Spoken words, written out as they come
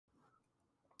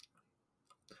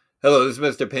Hello, this is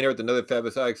Mr. Painter with another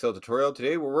fabulous IXL tutorial.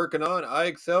 Today we're working on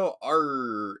IXL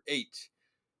R8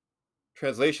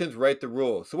 Translations, write the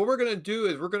rule. So what we're going to do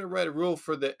is we're going to write a rule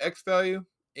for the X value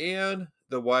and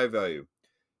the Y value.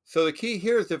 So the key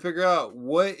here is to figure out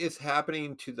what is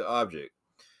happening to the object.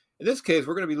 In this case,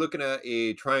 we're going to be looking at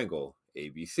a triangle,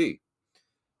 ABC.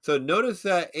 So notice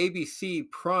that ABC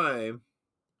prime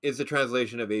is the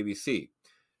translation of ABC.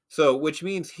 So which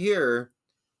means here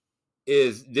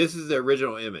this is the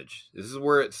original image. This is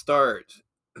where it starts.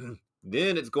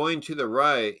 Then it's going to the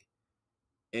right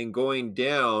and going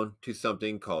down to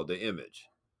something called the image.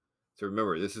 So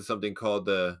remember, this is something called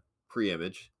the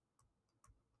pre-image.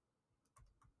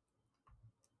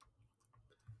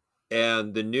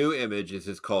 And the new image is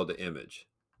just called the image.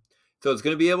 So it's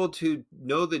going to be able to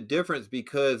know the difference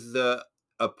because the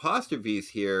apostrophes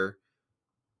here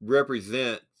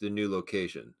represent the new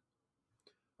location.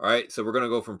 All right, so we're going to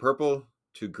go from purple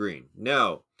to green.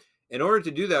 Now, in order to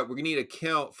do that, we're going to need to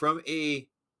count from a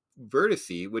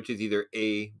vertice, which is either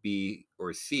A, B,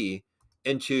 or C,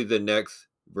 into the next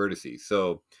vertice.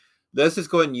 So let's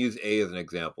just go ahead and use A as an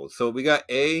example. So we got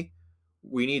A,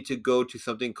 we need to go to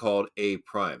something called A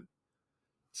prime.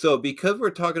 So because we're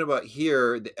talking about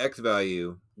here the X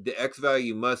value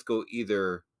must go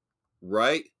either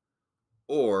right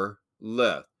or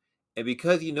left. And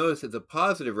because you notice it's a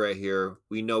positive right here,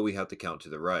 we know we have to count to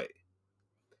the right.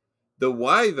 The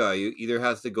Y value either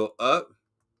has to go up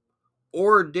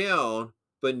or down,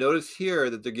 but notice here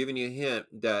that they're giving you a hint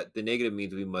that the negative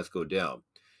means we must go down.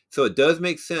 So it does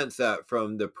make sense that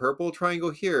from the purple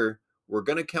triangle here, we're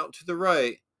going to count to the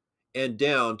right and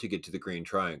down to get to the green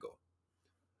triangle.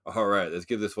 All right, let's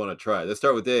give this one a try. Let's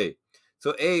start with A.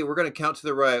 So A, we're going to count to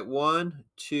the right. 1,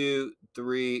 2,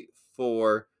 3,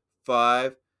 4,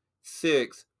 5,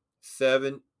 6,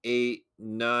 7, 8,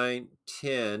 9,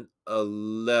 10,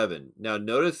 11. Now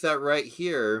notice that right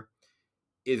here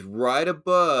is right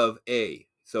above A.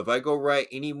 So if I go right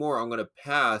anymore, I'm going to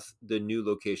pass the new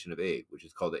location of A, which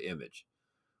is called the image.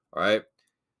 All right.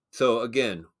 So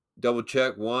again, double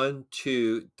check. 1,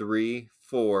 2, 3,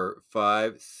 4,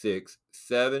 5, 6,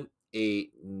 7,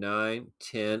 8, 9,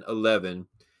 10, 11.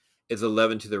 It's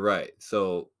 11 to the right.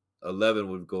 So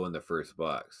 11 would go in the first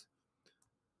box.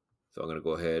 So I'm going to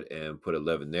go ahead and put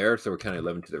 11 there. So we're counting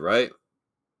 11 to the right.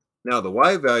 Now the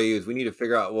Y values, we need to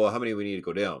figure out, well, how many we need to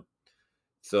go down.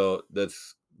 So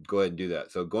let's go ahead and do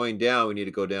that. So going down, we need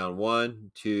to go down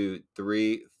 1, 2,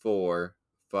 3, 4,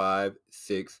 5,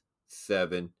 6,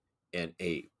 7, and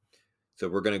 8. So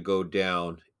we're going to go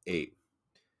down 8.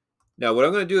 Now what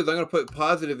I'm going to do is I'm going to put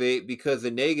positive 8 because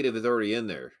the negative is already in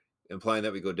there, implying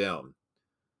that we go down.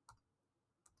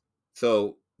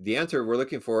 So the answer we're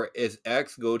looking for is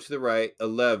X go to the right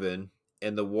 11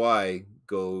 and the Y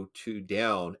go to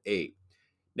down 8.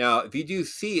 Now if you do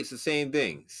C, it's the same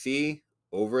thing. C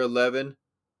over 11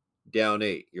 down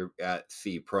 8, you're at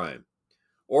C prime.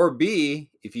 Or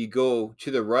B, if you go to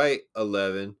the right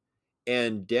 11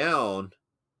 and down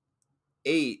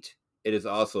 8, it is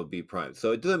also B prime.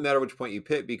 So it doesn't matter which point you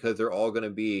pick because they're all going to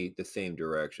be the same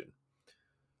direction.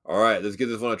 All right, let's give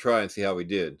this one a try and see how we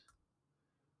did.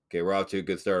 Okay, we're off to a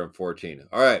good start on 14.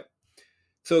 All right.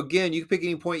 So again, you can pick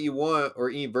any point you want or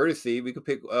any vertice. We could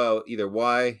pick either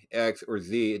Y, X, or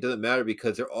Z. It doesn't matter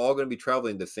because they're all going to be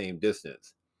traveling the same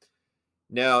distance.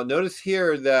 Now, notice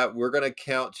here that we're going to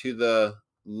count to the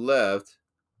left,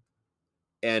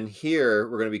 and here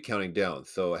we're going to be counting down.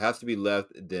 So it has to be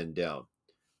left, then down.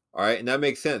 All right, and that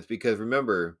makes sense because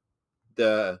remember,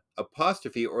 the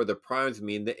apostrophe or the primes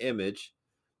mean the image,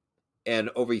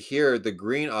 and over here, the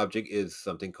green object is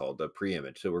something called the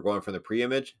pre-image. So we're going from the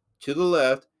pre-image to the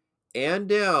left and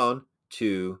down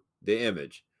to the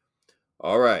image.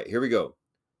 All right, here we go.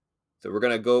 So we're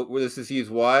going to go, let's just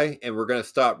use Y, and we're going to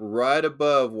stop right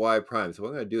above Y prime. So what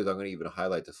I'm going to do is I'm going to even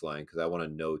highlight this line because I want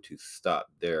to know to stop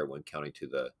there when counting to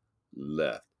the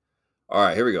left. All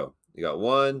right, here we go. You got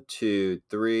 1, 2,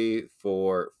 3,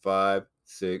 4, 5,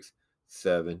 6,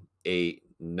 7, 8,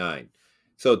 9.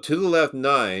 So to the left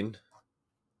 9.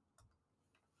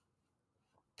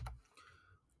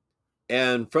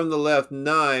 And from the left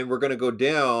 9, we're going to go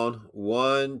down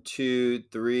 1, 2,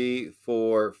 3,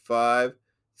 4, 5,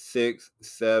 6,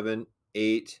 7,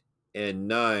 8, and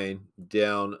 9,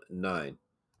 down 9.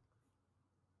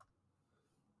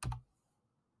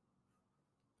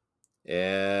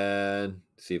 And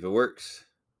see if it works.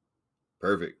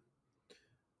 Perfect.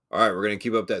 All right, we're going to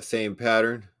keep up that same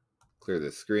pattern. Clear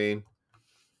the screen.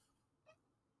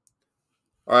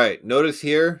 All right, notice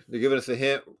here, they're giving us a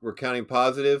hint. We're counting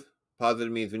positive.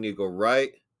 Positive means we need to go right.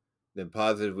 Then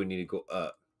positive, we need to go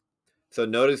up. So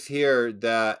notice here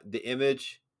that the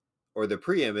image or the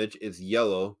pre-image is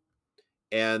yellow,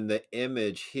 and the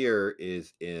image here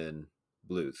is in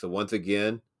blue. So once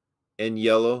again, in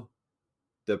yellow,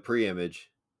 the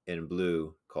pre-image, in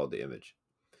blue, called the image.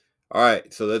 All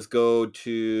right, so let's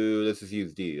just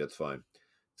use D, that's fine.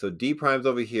 So D prime's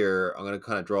over here. I'm going to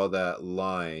kind of draw that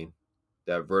line,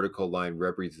 that vertical line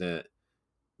representing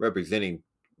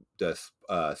the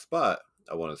spot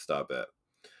I want to stop at.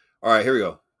 All right, here we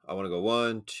go. I want to go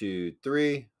 1, 2,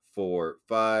 3, 4,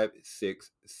 5,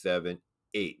 6, 7,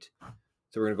 8.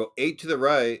 So we're going to go 8 to the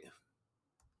right.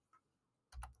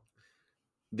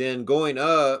 Then going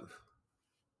up,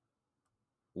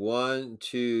 1,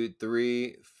 2,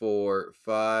 3, 4,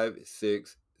 5,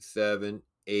 6, 7,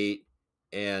 8,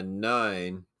 and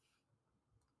 9.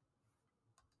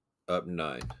 Up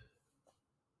 9.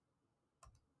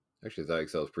 Actually,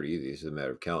 this IXL is pretty easy. It's just a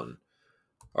matter of counting.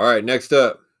 All right, next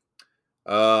up.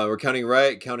 We're counting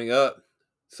right, counting up.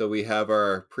 So we have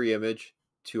our pre-image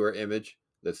to our image.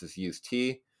 Let's just use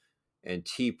T. And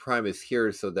T prime is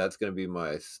here, so that's going to be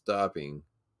my stopping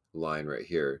line right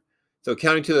here. So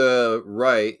counting to the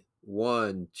right,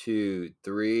 1, 2,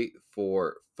 3,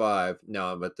 4, 5.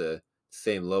 Now I'm at the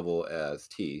same level as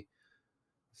T.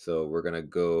 So we're going to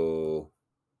go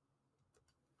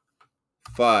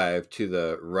 5 to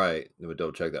the right. Let me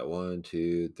double check that. 1,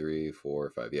 2, 3,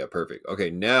 4, 5. Yeah, perfect. Okay,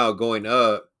 now going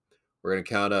up, we're going to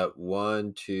count up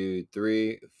 1, 2,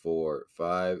 3, 4,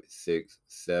 5, 6,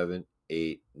 7,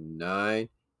 8, 9,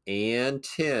 and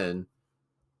 10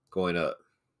 going up.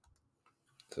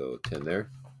 So 10 there.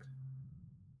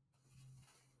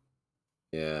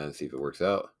 And see if it works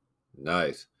out.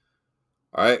 Nice.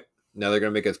 All right. Now they're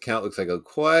going to make us count. Looks like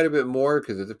quite a bit more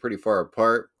because it's pretty far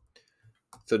apart.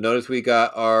 So notice we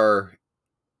got our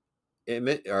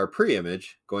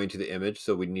pre-image going to the image.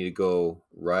 So we need to go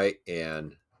right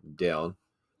and down.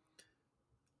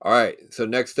 All right. So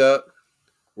next up,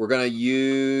 we're going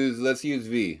to let's use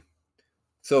V.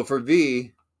 So for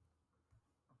V,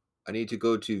 I need to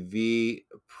go to V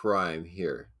prime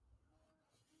here.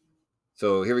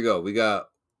 So here we go. We got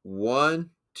 1,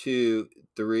 2,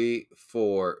 3,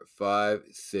 4, 5,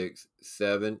 6,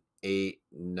 7, 8,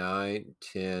 9,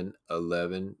 10,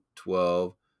 11,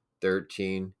 12,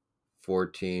 13,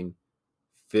 14,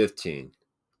 15.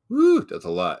 Woo, that's a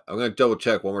lot. I'm going to double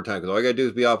check one more time because all I got to do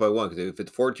is be off by 1. Because if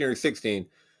it's 14 or 16,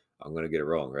 I'm going to get it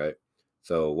wrong, right?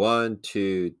 So 1,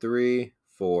 2, 3,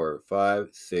 4, 5,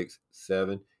 6,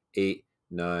 7, 8,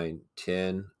 9,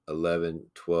 10, 11,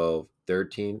 12,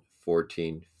 13,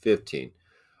 14, 15.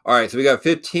 All right, so we got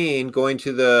 15 going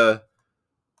to the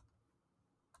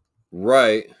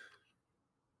right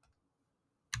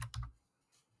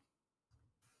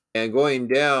and going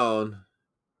down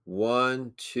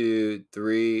 1, 2,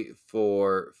 3,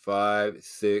 4, 5,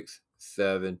 6,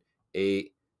 7,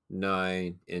 8,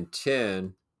 9, and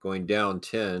 10, going down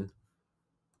 10.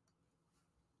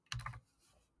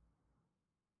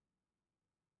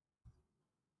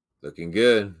 Looking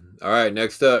good. All right,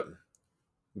 next up,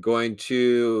 going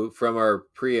from our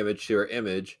pre-image to our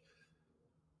image,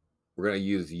 we're going to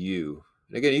use U.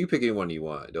 And again, you can pick any one you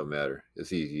want. It don't matter.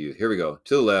 It's easy to use. Here we go.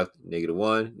 To the left,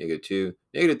 -1, -2,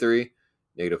 -3,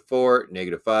 -4,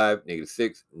 -5,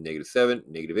 -6, -7,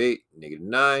 -8,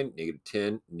 -9,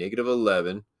 -10,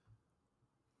 -11.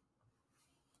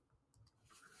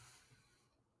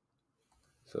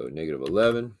 So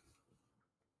 -11.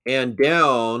 And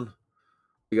down,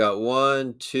 we got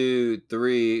 1, 2,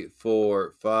 3,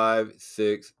 4, 5,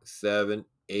 6, 7,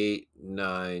 8,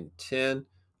 9, 10,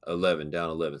 11.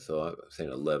 Down 11. So I'm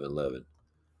saying 11, 11.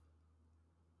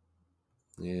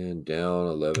 And down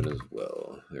 11 as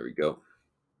well. There we go.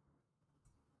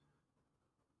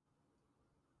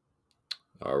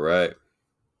 All right.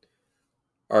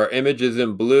 Our image is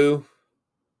in blue.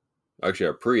 Actually,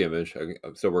 our pre-image.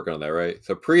 I'm still working on that, right?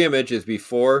 So pre-image is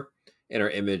before, and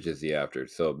our image is the after.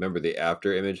 So remember, the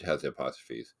after image has the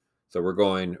apostrophes. So we're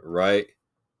going right,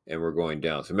 and we're going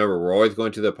down. So remember, we're always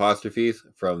going to the apostrophes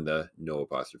from the no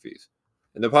apostrophes.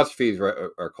 And the apostrophes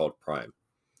are called prime.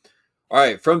 All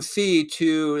right, from C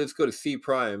to, let's go to C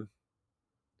prime.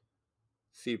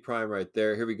 C prime right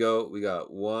there. Here we go. We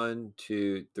got 1,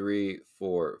 2, 3,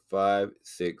 4, 5,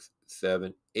 6,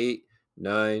 7, 8,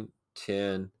 9,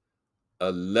 10,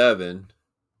 11.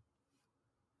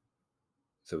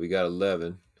 So we got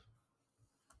 11.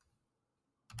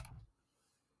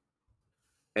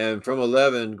 And from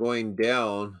 11 going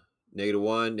down,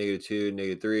 -1, -2,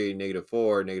 -3,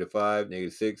 -4, -5,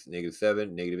 -6,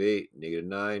 -7, -8,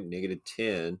 -9,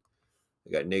 -10.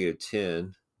 We got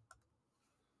 -10.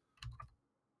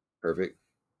 Perfect.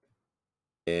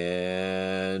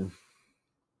 And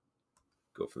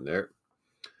go from there.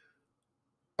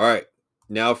 All right.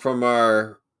 Now from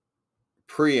our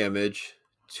pre-image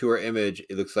to our image,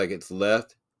 it looks like it's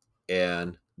left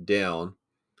and down.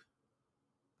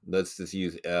 Let's just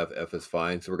use F. F is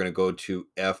fine. So we're going to go to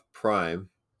F prime.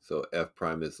 So F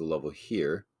prime is the level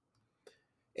here.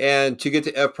 And to get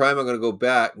to F prime, I'm going to go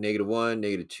back -1,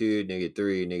 -2,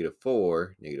 -3,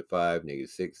 -4, -5,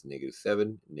 -6,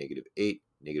 -7, -8,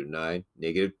 -9,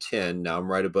 -10. Now I'm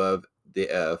right above the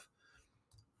F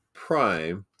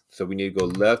prime. So we need to go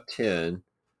left 10.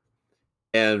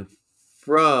 And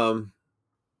from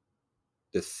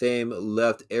the same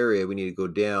left area, we need to go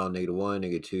down -1,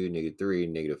 -2, -3,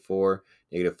 -4,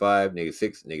 -5,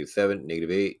 -6, -7,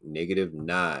 -8,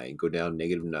 -9. Go down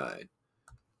 -9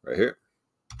 right here.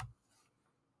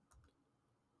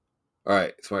 All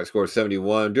right, smart score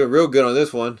 71. I'm doing real good on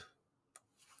this one.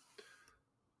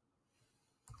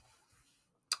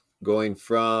 Going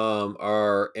from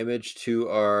our image to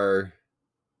our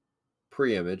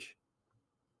pre-image.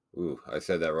 Ooh, I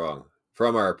said that wrong.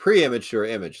 From our pre-image to our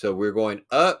image. So we're going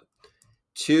up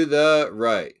to the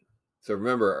right. So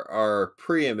remember, our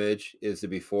pre-image is the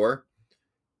before,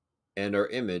 and our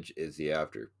image is the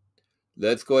after.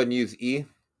 Let's go ahead and use E,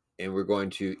 and we're going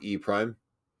to E prime.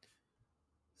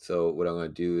 So what I'm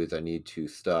going to do is I need to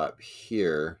stop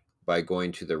here by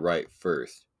going to the right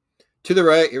first. To the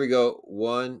right, here we go.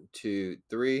 1, 2,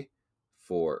 3,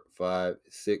 4, 5,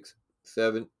 6,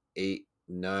 7, 8,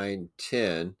 9,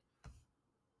 10.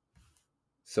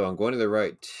 So I'm going to the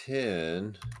right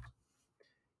 10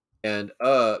 and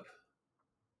up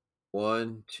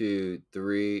 1, 2,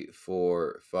 3,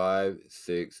 4, 5,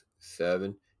 6,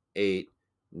 7, 8,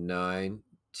 9,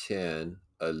 10,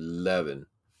 11.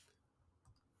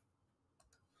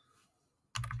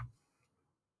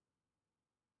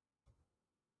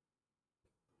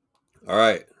 All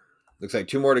right. Looks like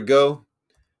 2 more to go.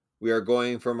 We are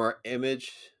going from our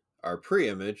image, our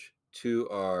pre-image, to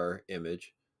our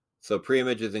image. So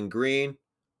pre-image is in green.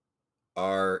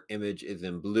 Our image is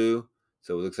in blue.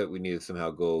 So it looks like we need to somehow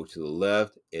go to the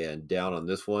left and down on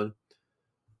this one.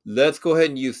 Let's go ahead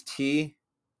and use T.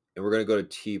 And we're going to go to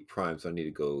T prime. So I need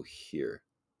to go here.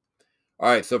 All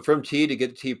right. So from T to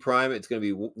get to T prime, it's going to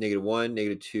be -1,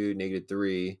 -2,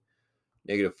 -3,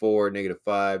 -4,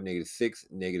 -5, -6,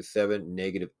 -7,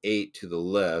 -8 to the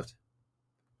left.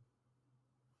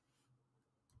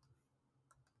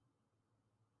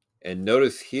 And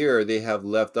notice here they have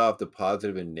left off the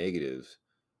positive and negatives.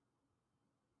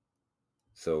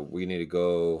 So we need to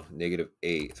go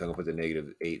 -8. So I'm going to put the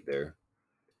 -8 there.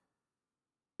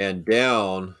 And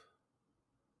down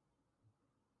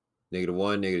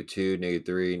 -1, -2,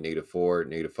 -3, -4,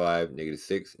 -5,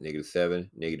 -6, -7,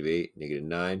 -8,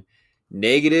 -9,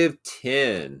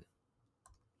 -10.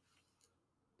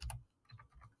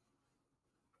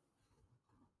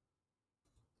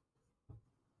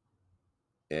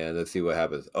 And let's see what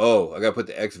happens. Oh, I got to put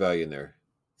the X value in there.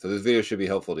 So this video should be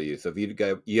helpful to you. So if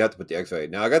you have to put the X value.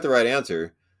 Now I got the right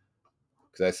answer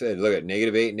because I said, look at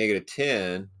 -8,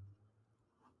 -10.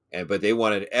 But they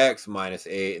wanted X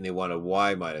 -8 and they wanted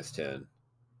Y -10.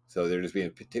 So they're just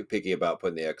being picky about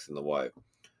putting the X and the Y.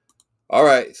 All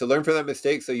right, so learn from that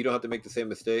mistake so you don't have to make the same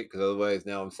mistake, because otherwise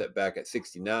now I'm set back at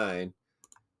 69.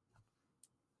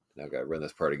 Now I've got to run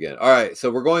this part again. All right, so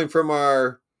we're going from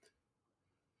our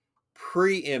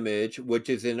pre-image, which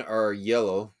is in our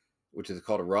yellow, which is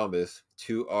called a rhombus,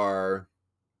 to our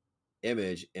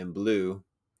image in blue.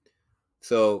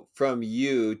 So from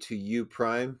U to U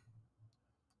prime,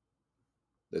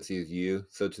 let's use U.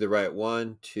 So to the right,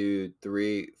 1, 2,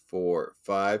 3, 4,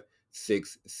 5,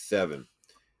 6, 7.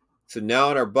 So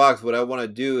now in our box, what I want to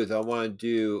do is I want to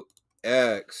do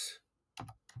X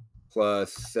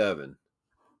plus 7.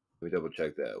 Let me double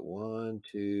check that. 1,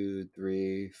 2,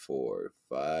 3, 4,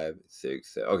 5,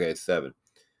 6, 7. Okay, 7.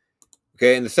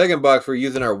 Okay, in the second box, we're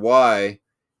using our Y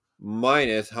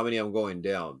minus how many I'm going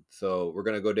down. So we're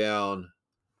going to go down,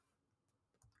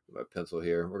 my pencil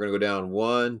here. We're going to go down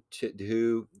 1,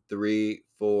 2, 3,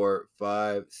 4,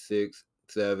 5, 6,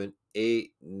 7,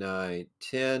 8, 9,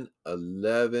 10,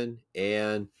 11,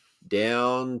 and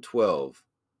down 12.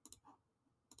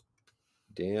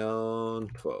 Down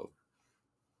 12.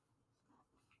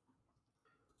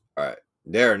 All right.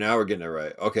 There, now we're getting it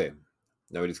right. Okay.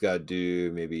 Now we just got to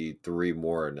do maybe 3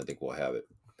 more, and I think we'll have it.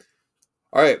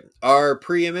 All right. Our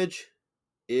pre-image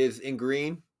is in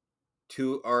green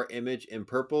to our image in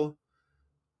purple.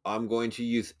 I'm going to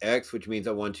use X, which means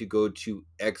I want to go to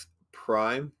X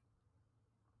prime.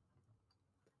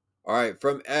 All right.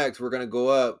 From X, we're going to go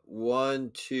up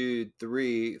 1, 2,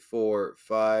 3, 4,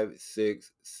 5,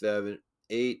 6, 7,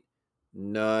 8,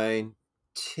 9,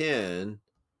 10.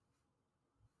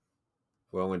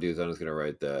 what I'm going to do is I'm just going to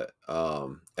write that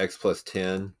x plus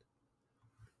 10.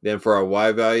 Then for our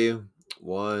y value,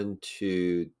 1,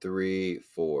 2, 3,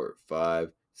 4,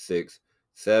 5, 6,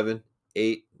 7,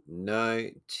 8,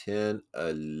 9, 10,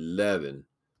 11.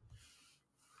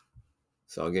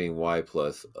 So I'm getting y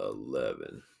plus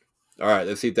 11. All right,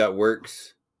 let's see if that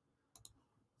works.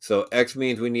 So x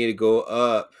means we need to go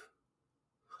up.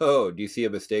 Oh, do you see a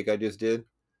mistake I just did?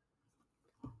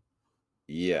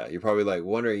 Yeah, you're probably like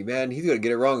wondering, man, he's going to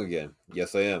get it wrong again.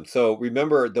 Yes, I am. So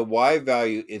remember, the y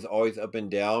value is always up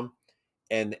and down,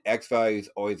 and the x value is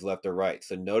always left or right.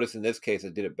 So notice in this case, I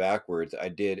did it backwards. I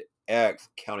did x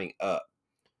counting up.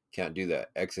 Can't do that.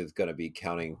 X is going to be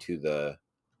counting to the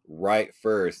right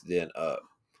first, then up.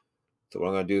 So what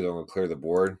I'm going to do is I'm going to clear the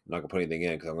board. I'm not going to put anything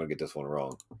in because I'm going to get this one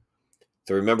wrong.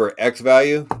 So remember, x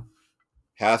value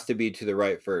has to be to the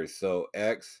right first. So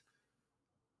x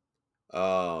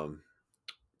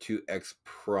to x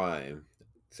prime.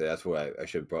 So that's why I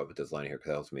should have put this line here because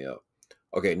that helps me out.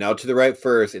 Okay, now to the right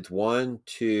first, it's 1,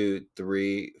 2,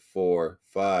 3, 4,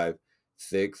 5,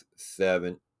 6,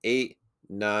 7, 8,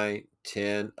 9,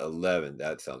 10, 11.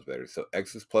 That sounds better. So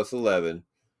x is plus 11.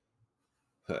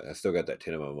 I still got that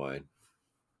 10 in my mind.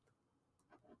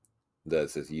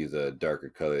 Let's just use a darker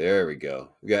color. There we go.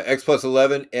 We got x plus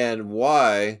 11 and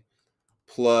y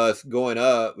plus going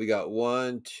up. We got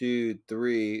 1, 2,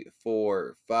 3,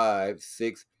 4, 5,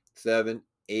 6, 7,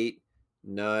 8,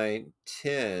 9,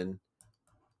 10.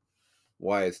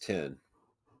 Y is 10.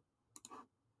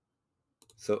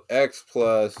 So x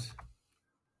plus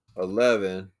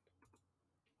 11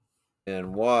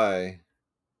 and y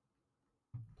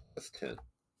plus 10.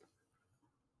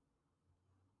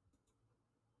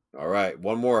 All right,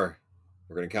 one more.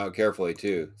 We're going to count carefully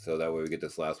too, so that way we get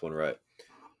this last one right.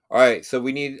 All right, so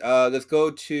we need, let's go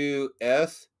to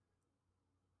S,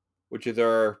 which is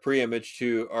our pre-image,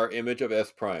 to our image of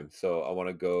S prime. So I want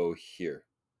to go here.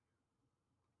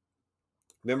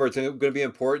 Remember, it's going to be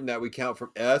important that we count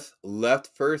from S, left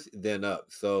first, then up.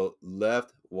 So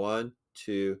left, 1,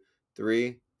 2,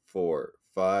 3, 4,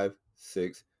 5,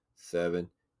 6, 7,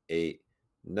 8,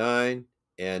 9,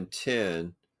 and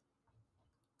 10.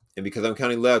 And because I'm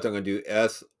counting left, I'm going to do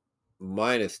S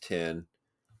minus 10.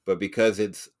 But because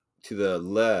it's to the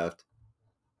left,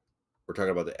 we're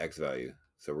talking about the X value.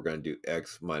 So we're going to do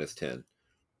X minus 10.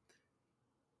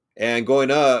 And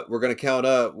going up, we're going to count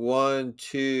up 1,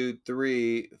 2,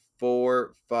 3,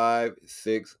 4, 5,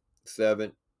 6,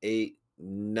 7, 8,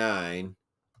 9.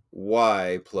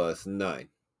 Y plus 9.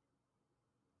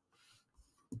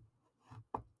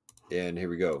 And here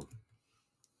we go.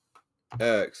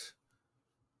 X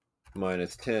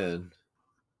minus 10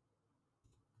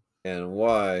 and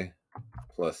y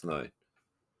plus 9.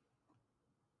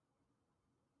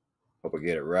 Hope I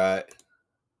get it right.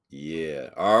 Yeah.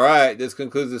 All right. This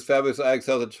concludes this fabulous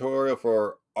IXL tutorial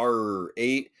for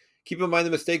R8. Keep in mind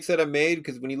the mistakes that I made,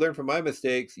 because when you learn from my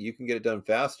mistakes, you can get it done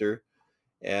faster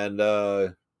and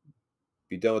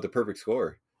be done with the perfect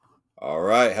score. All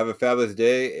right. Have a fabulous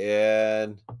day,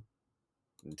 and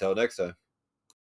until next time.